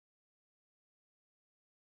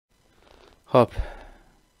Xo'p.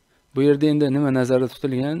 Bu yerda endi nima nazarda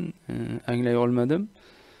tutilgan, anglay olmadim.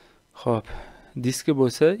 Xo'p. Diski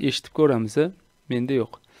bo'lsa eshitib ko'ramiz. Menda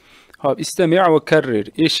yo'q. Xo'p, istami' va karrir.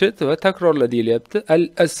 Eshit va takrorla deyilyapti.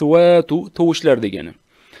 Al-aswatu tovushlar degani.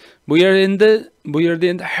 Bu yerda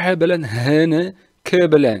endi h bilan h ni k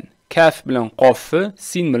bilan, kaf bilan qofni,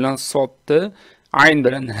 sin bilan sodni, ayn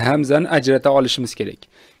bilan hamzani ajrata olishimiz kerak.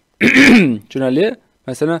 Tushunarli?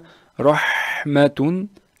 Masalan, rahmatun,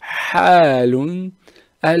 halun,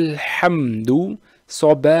 alhamdu,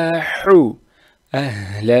 sabahu,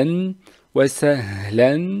 ahlan va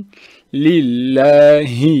sahlan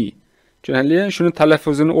lillahi. Tushunarli? Shuni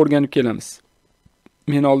talaffuzini o'rganib kelamiz.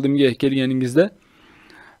 Men oldimga kelganingizda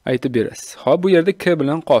aytib berasiz. Xo'p, bu yerda k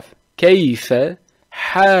bilan qof. Kayfa,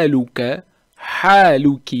 haluka,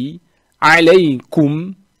 haluki, alaykum,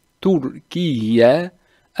 Turkiya,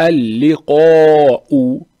 al-liqa'u,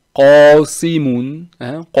 qasimun,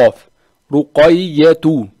 qof.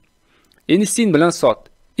 Ruqayyatu. Endi sin bilan sod.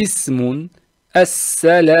 Ismun,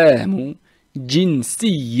 assalamu,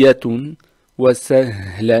 jinsiyatun, va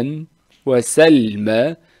sahlan, va salma,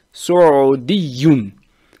 su'udiyun.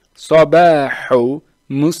 Sabahu,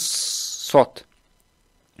 mussot.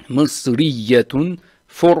 Misriyatun,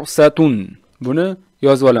 fursatun. Buni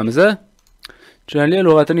yozib olamiz. Tushunarli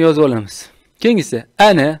lug'atini yozib olamiz. Keyingisi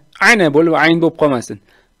ana bo'lib ayn bo'lib qolmasin.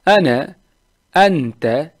 Ana,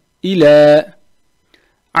 anta, ila.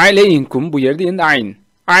 Alaykum bu yerda endi ayn.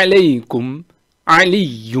 Alaykum,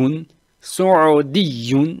 aliyun,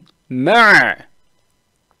 su'udiyun, ma'.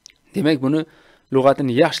 Demak, buni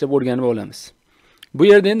lug'atini yaxshilab o'rganib olamiz. Bu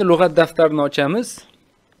yerda endi lug'at daftarini ochamiz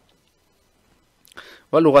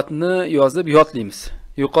va lug'atni yozib yodlaymiz.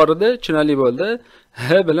 Yuqorida tushunarli bo'ldi. H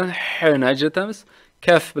bilan h ni ajratamiz,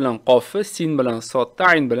 kaf bilan qofni, sin bilan sodni,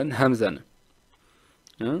 ayn bilan hamzani.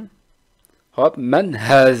 Xo'p, man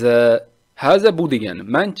haza. Haza bu degani,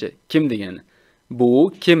 manchi kim degani.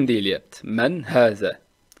 Bu kim deyilyapti? Man haza.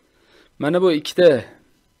 Mana bu ikkita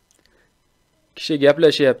kishi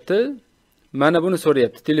gaplashyapti. Mana buni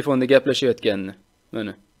so'rayapti, telefonda gaplashayotganini.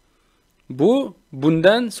 Mana. Bu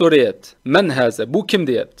bundan so'rayapti. Man haza, bu kim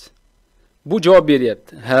deyapti. Bu javob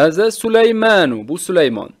beryapti. Haza Sulaymanu, bu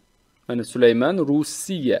Sulaymon. Mana Sulayman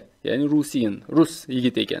Rusiya, ya'ni Rusiyan, Rus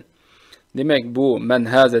yigit ekan. Demak, bu man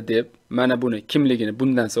haza deb, mana buni kimligini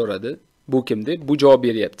bundan so'radi. Bu kim deb, bu javob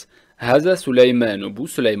beryapti. Haza Sulaymanu, bu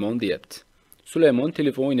Sulaymon deyapti. Sulaymon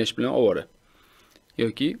telefon o'ynash bilan ovora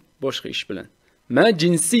yoki boshqa ish bilan. Ma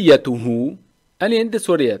jinsiyatuhu, ana endi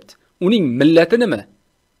so'rayapti. Uning millati nima?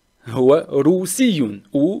 Huwa Rusiyun,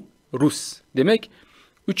 u Rus. Demak,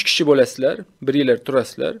 3 kishi bo'lasizlar, biringlar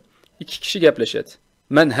turasizlar, 2 kishi gaplashadi.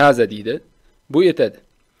 Man haza deydi, bu yetadi.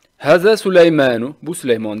 Haza Sulaymanu, bu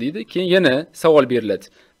Sulaymon deydi. Keyin yana savol beriladi.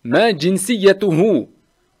 Ma jinsiyatuhu,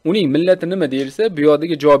 uning millati nima deyilsa, bu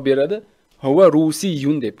yerdagi javob beradi. Huwa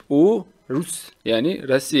Rusiyun deb. U Rus, ya'ni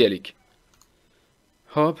rossiyalik.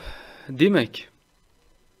 Xo'p, demak,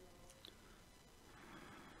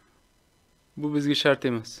 bu bizga shart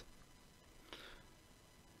emas.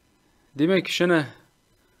 Demak, shuni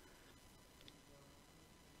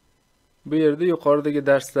bu yerda yuqoridagi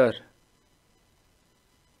darslar.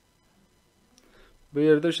 Bu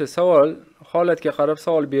yerda o'sha savol, holatga qarab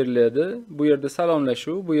savol beriladi. Bu yerda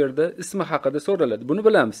salomlashuv, bu yerda ismi haqida so'raladi. Buni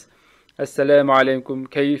bilamiz. Assalomu alaykum,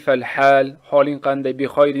 kayfal hal? Holing qanday? Bi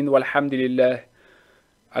xayrin valhamdulillah.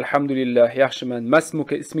 Alhamdulillah, yaxshiman.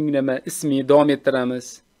 Masmuka, isming nima? Ismi davom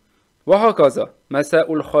ettiramiz. Va hokazo.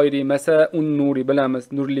 Masaul xayri, masaun nuri bilamiz.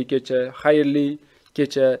 Nurli kecha, xayrli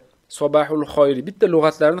kecha, sabahul xayri. Bitta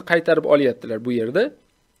lug'atlarni qaytarib olyaptilar bu yerda.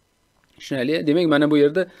 Tushunarli? Demak, mana bu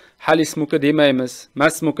yerda hal ismuka demaymiz,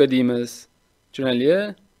 masmuka deymiz.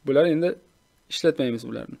 Tushunarli? Bular endi ishlatmaymiz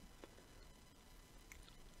bularni.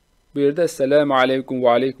 Bu yerda assalomu alaykum va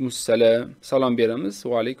alaykumussalom salom beramiz,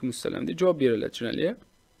 va alaykumussalom deb javob beriladi. Tushunarli?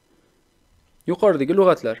 Yuqoridagi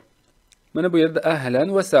lug'atlar. Mana bu yerda ahlan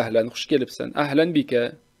va sahlan, xush kelibsan. Ahlan bika,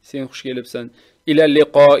 sen xush kelibsan. Ila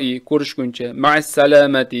liqoi, ko'rishguncha. Ma'as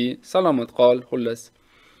salamati, salomat qol, xullas.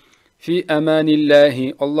 Fi amanillahi,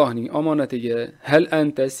 Allohning omonatiga. Hal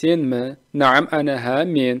anta, senmi? Na'am ana, ha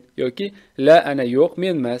men, yoki la ana, yo'q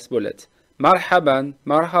men emas bo'ladi. Marhaban,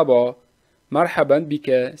 marhabo. Marhaban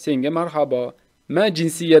bika, senga marhabo. Ma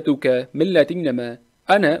jinsiyatuka, millating nima?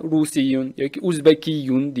 Ana rusiyun yoki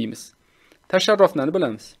uzbekiyun deymiz. Tasharrufni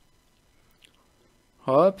bilamiz.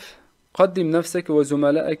 Hop, qaddim nafsaka va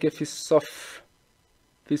zumalaaka fi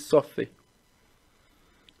saffi.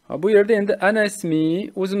 Bu yerda endi ana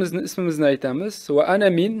ismi, o'zimizni ismimizni aytamiz. Va ana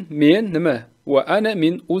min, men nima? Va ana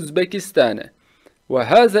min Uzbekistani. Va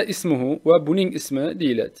haza ismuhu, va buning ismi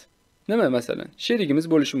deyiladi. Nima masalan? Sherigimiz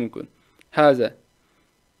bo'lishi mumkin. haza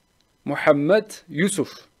Muhammad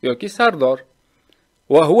Yusuf yoki Sardor.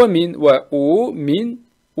 Va huwa min va u min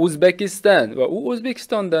Uzbekistan va u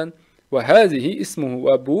O'zbekistondan. Va hazihi ismuhu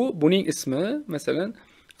va buning ismi, masalan,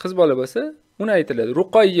 qiz bola bo'lsa, uni aytiladi.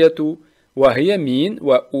 Ruqayyatu va hiya min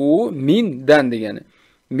va u mindan degani.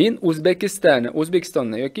 Min O'zbekiston,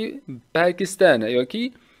 O'zbekistondan yoki Pakistan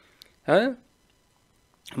yoki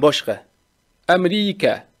boshqa.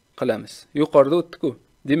 Amerika qilamiz. Yuqorida o'tdi-ku.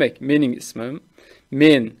 Demak, mening ismim,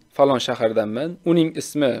 men falon shahardanman, uning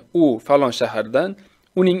ismi u falon shahardan,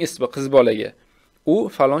 uning ismi qiz bolaga u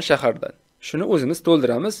falon shahardan. Shuni o'zimiz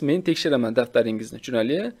to'ldiramiz. Men tekshiraman daftaringizni,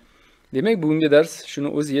 tushunali? Demak, bugungi dars shuni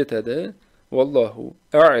o'zi yetadi. Vallohu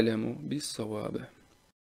a'lamu bis-savob.